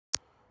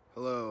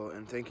Hello,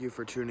 and thank you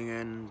for tuning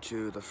in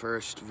to the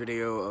first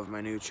video of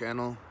my new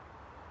channel.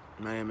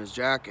 My name is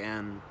Jack,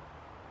 and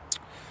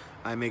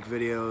I make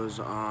videos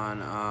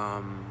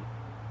on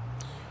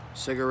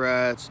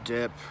cigarettes,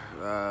 dip,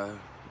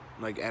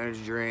 like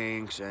energy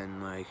drinks,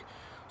 and like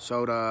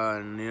soda,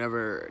 and you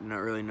never not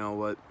really know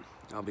what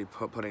I'll be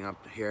putting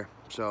up here.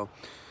 So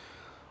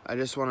I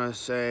just want to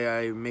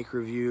say I make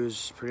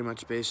reviews pretty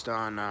much based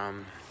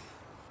on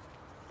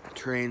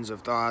trains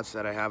of thoughts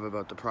that I have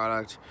about the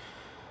product.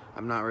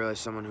 I'm not really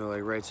someone who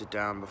like writes it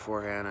down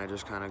beforehand. I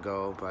just kind of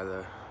go by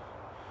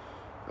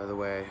the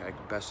way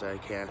best I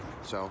can.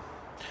 So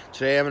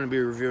today I'm going to be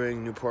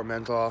reviewing Newport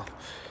Menthol.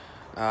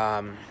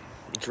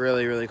 It's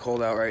really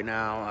cold out right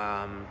now.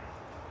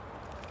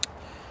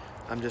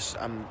 I'm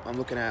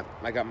looking at,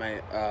 I got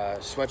my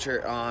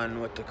sweatshirt on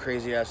with the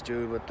crazy ass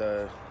dude with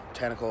the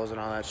tentacles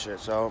and all that shit.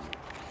 So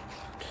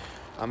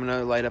I'm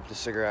gonna light up the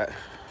cigarette.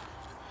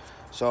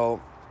 So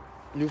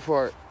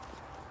Newport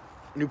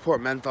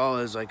Menthol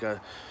is like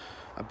a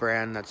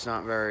brand that's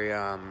not very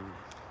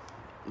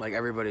like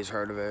everybody's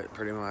heard of it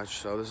pretty much.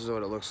 So this is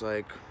what it looks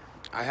like.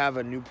 I have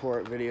a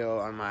Newport video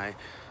on my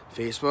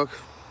Facebook,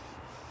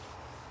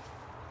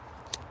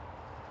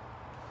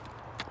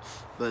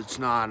 but it's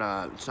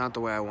not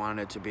the way I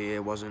wanted it to be.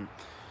 It wasn't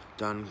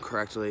done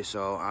correctly,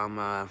 so I'm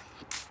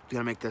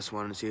gonna make this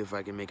one and see if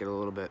I can make it a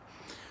little bit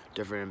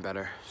different and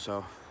better.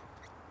 So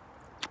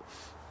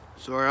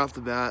right off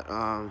the bat,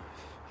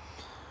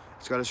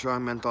 it's got a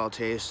strong menthol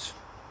taste.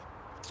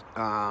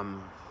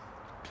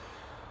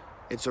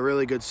 It's a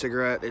really good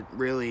cigarette. It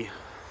really,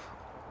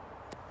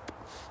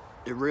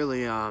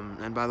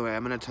 and by the way,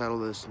 I'm gonna title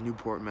this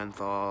Newport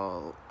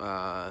Menthol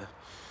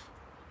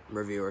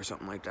review or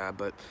something like that.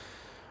 But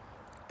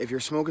if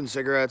you're smoking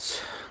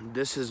cigarettes,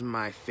 this is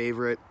my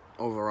favorite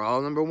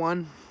overall,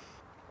 #1.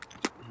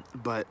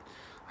 But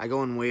I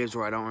go in waves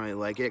where I don't really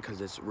like it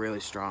because it's really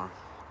strong.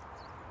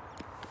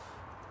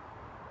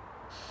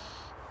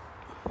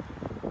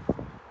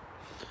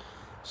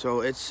 So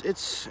it's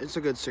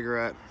a good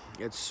cigarette.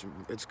 It's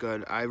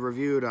good. I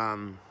reviewed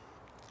a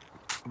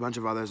bunch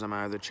of others on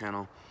my other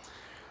channel,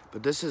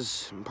 but this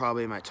is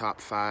probably my top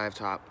 5,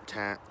 top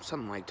 10,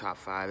 something like top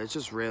 5. It's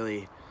just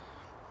really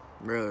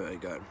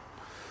good.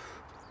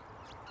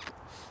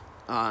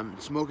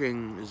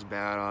 Smoking is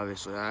bad,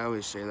 obviously. I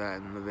always say that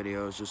in the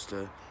videos just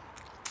to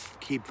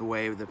keep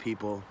away the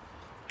people,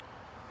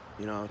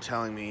 you know,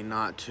 telling me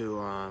not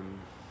to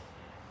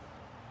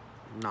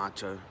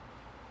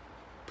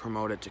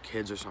promote it to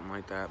kids or something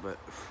like that. But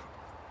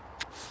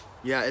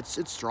yeah, it's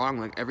strong.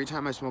 Like every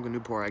time I smoke a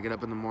Newport, I get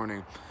up in the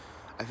morning,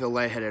 I feel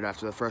lightheaded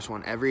after the first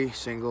one. Every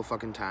single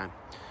fucking time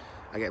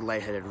I get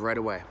lightheaded right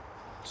away.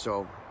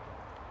 So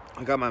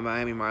I got my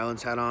Miami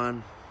Marlins hat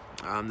on.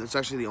 It's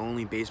actually the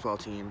only baseball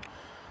team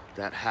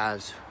that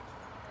has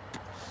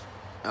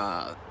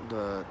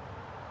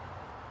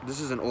this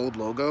is an old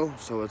logo,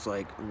 so it's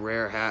like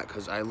rare hat,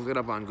 because I look it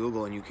up on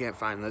Google and you can't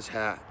find this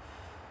hat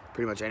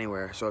pretty much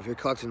anywhere. So if you're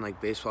collecting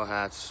like baseball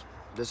hats,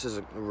 this is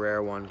a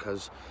rare one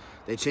because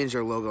they changed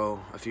their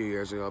logo a few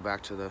years ago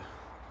back to the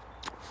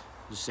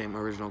same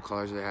original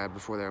colors they had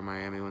before they were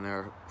Miami, when they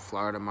were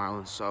Florida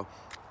Marlins. So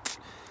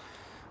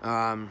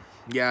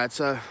yeah, it's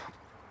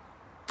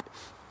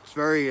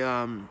very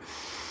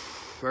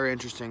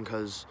interesting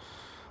because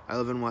I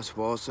live in West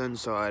Boylston,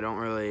 so I don't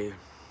really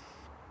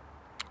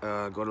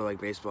go to like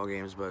baseball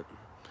games, but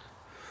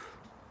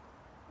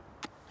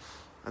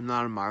I'm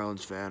not a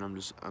Marlins fan.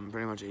 I'm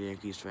pretty much a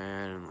Yankees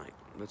fan, and like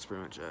that's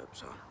pretty much it.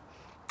 So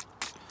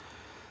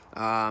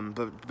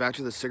but back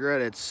to the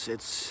cigarette,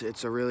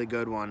 it's a really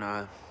good one.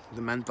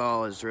 The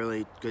menthol is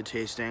really good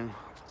tasting.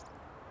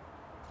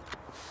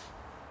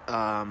 But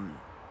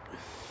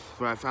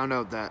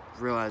I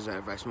realized that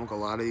if I smoke a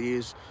lot of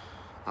these,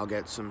 I'll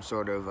get some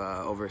sort of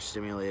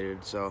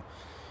overstimulated. So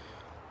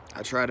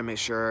I try to make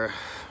sure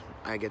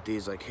I get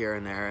these like here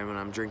and there. And when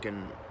I'm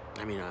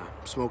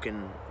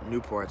smoking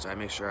Newports, I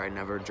make sure I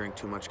never drink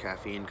too much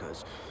caffeine,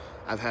 because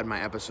I've had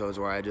my episodes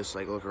where I just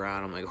like look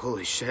around, I'm like,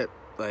 holy shit,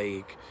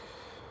 like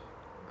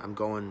I'm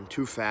going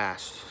too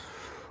fast.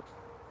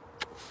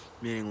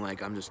 Meaning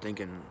like I'm just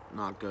thinking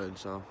not good.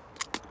 So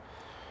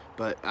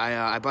but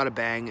I bought a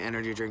Bang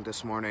energy drink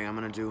this morning. I'm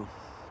gonna do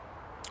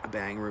a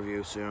Bang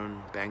review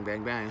soon. Bang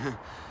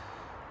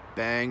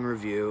Bang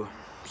review.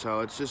 So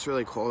it's just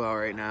really cold out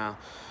right now.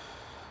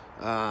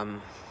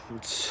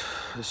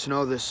 The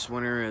snow this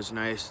winter is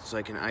nice. It's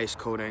like an ice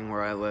coating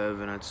where I live,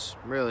 and it's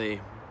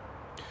really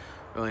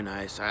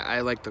nice.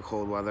 I like the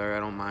cold weather. I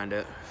don't mind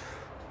it.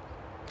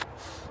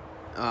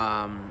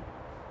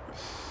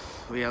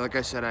 Yeah, like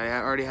I said, I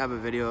already have a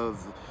video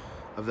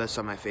of this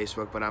on my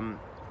Facebook, but I'm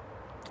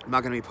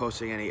not going to be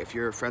posting any. If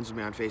you're friends with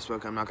me on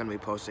Facebook, I'm not going to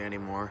be posting any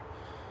more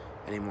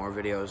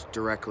videos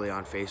directly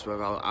on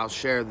Facebook. I'll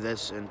share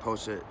this and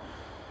post it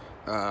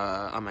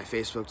on my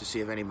Facebook to see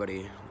if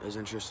anybody is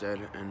interested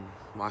in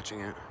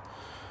watching it.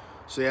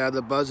 So yeah,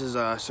 the buzz is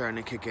starting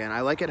to kick in.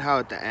 I like it how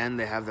at the end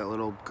they have that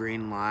little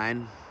green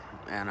line,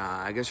 and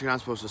I guess you're not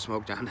supposed to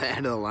smoke down the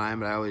end of the line,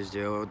 but I always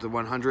do. With the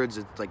 100s,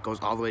 it like goes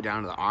all the way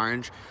down to the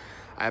orange.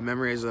 I have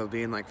memories of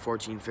being like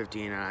 14,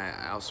 15, and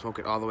I'll smoke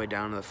it all the way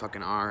down to the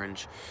fucking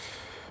orange.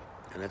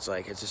 And it's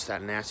like, it's just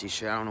that nasty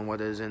shit. I don't know what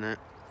is in it.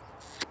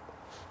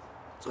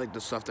 It's like the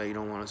stuff that you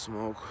don't want to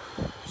smoke.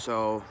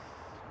 So,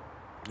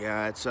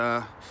 yeah, it's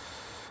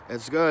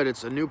good.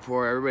 It's a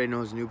Newport. Everybody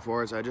knows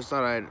Newports. I just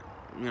thought I'd,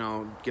 you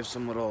know, give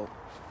some little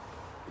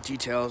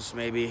details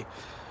maybe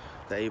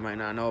that you might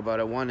not know about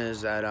it. One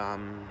is that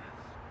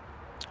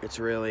it's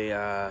really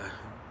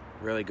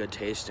really good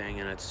tasting,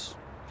 and it's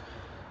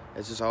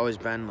just always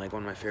been like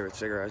one of my favorite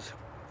cigarettes.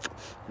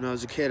 When I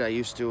was a kid, I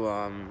used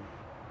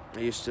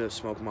to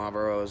smoke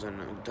Marlboros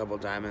and Double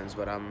Diamonds,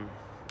 but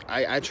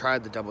I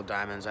tried the Double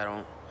Diamonds. I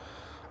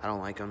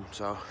don't like them,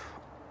 so.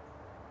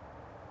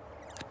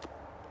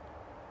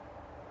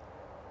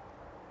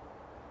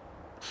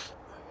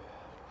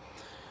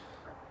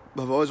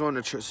 I've always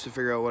wanted to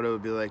figure out what it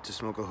would be like to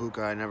smoke a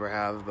hookah. I never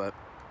have, but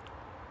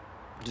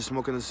just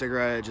smoking the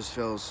cigarette, it just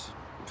feels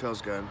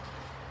good.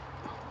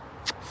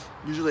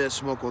 Usually a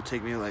smoke will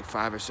take me like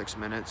 5 or 6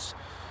 minutes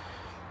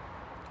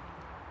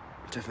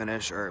to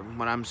finish, or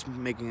when I'm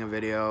making a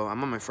video.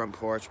 I'm on my front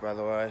porch, by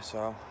the way,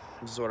 so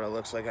this is what it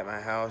looks like at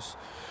my house.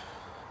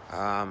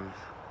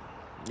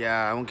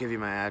 Yeah, I won't give you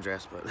my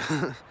address, but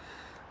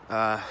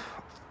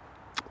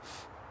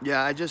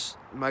yeah,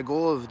 my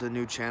goal of the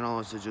new channel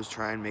is to just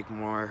try and make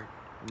more,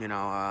 you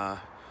know,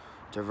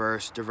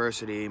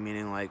 diversity,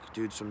 meaning like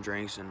do some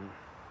drinks, and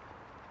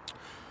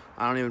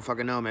I don't even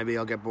fucking know, maybe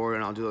I'll get bored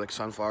and I'll do like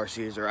sunflower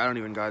seeds, or I don't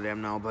even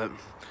goddamn know, but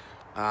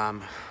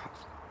I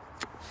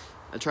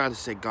try to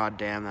say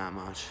goddamn that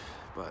much,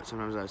 but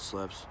sometimes that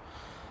slips.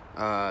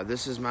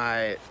 This is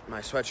my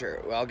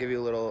sweatshirt. Well, I'll give you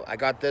a little, I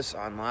got this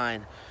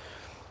online,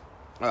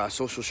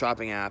 social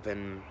shopping app,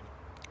 and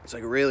it's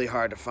like really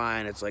hard to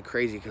find. It's like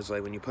crazy, because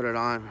like when you put it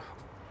on,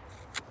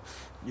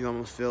 you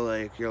almost feel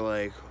like you're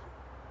like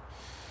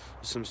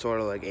some sort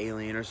of like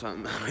alien or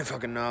something. I don't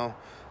fucking know,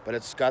 but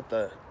it's got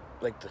the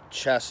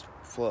chest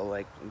full of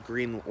like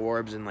green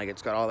orbs, and like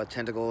it's got all the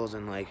tentacles,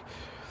 and like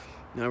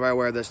whenever I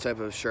wear this type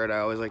of shirt, I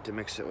always like to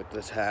mix it with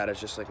this hat. It's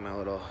just like my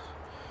little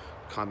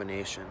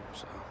combination.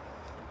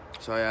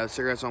 So yeah, the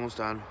cigarette's almost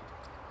done.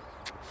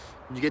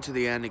 When you get to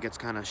the end, it gets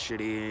kind of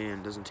shitty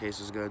and doesn't taste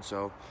as good.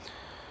 So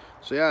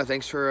yeah,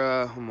 thanks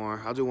for one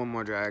more. I'll do one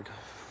more drag.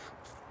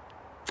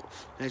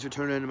 Thanks for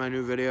tuning into my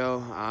new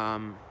video.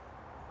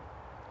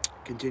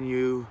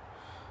 Continue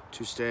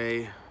to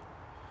stay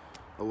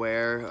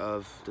aware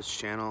of this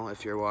channel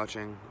if you're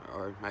watching,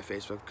 or my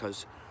Facebook,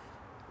 because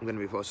I'm going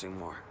to be posting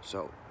more.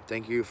 So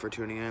thank you for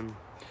tuning in.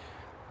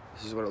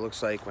 This is what it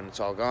looks like when it's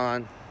all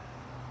gone.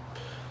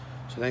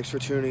 So thanks for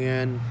tuning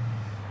in,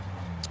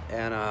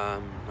 and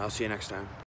I'll see you next time.